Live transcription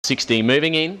60.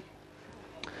 Moving in.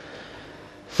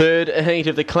 Third heat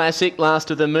of the Classic, last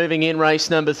of the moving in, race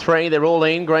number 3. They're all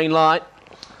in, green light.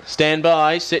 Stand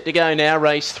by, set to go now.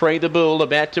 Race 3, the Bull,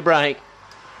 about to break.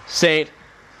 Set.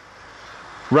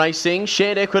 Racing,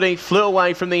 Shared Equity flew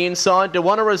away from the inside. To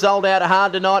want a result out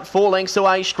hard tonight, 4 lengths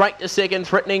away, straight to second,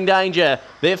 Threatening Danger.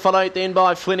 They're followed then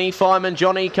by Flinny, Fireman,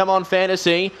 Johnny, Come On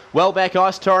Fantasy. Well back,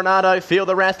 Ice Tornado, Feel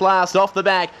the Wrath last, off the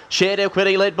back. Shared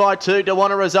Equity led by 2, To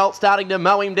Want a Result, starting to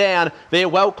mow him down. They're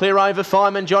well clear over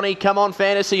Fireman, Johnny, Come On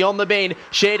Fantasy on the bend.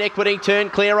 Shared Equity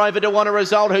turned clear over To Want a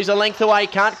Result, who's a length away,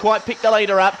 can't quite pick the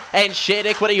leader up. And Shared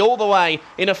Equity all the way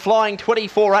in a flying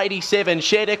 24.87.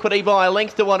 Shared Equity by a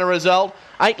length To Want a Result.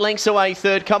 8 lengths away,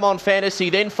 third, Come On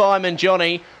Fantasy, then Fireman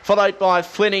Johnny, followed by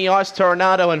Flinny, Ice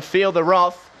Tornado and Feel the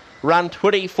Wrath. Run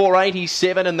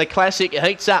 24.87 and the Classic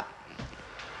heats up.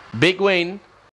 Big win.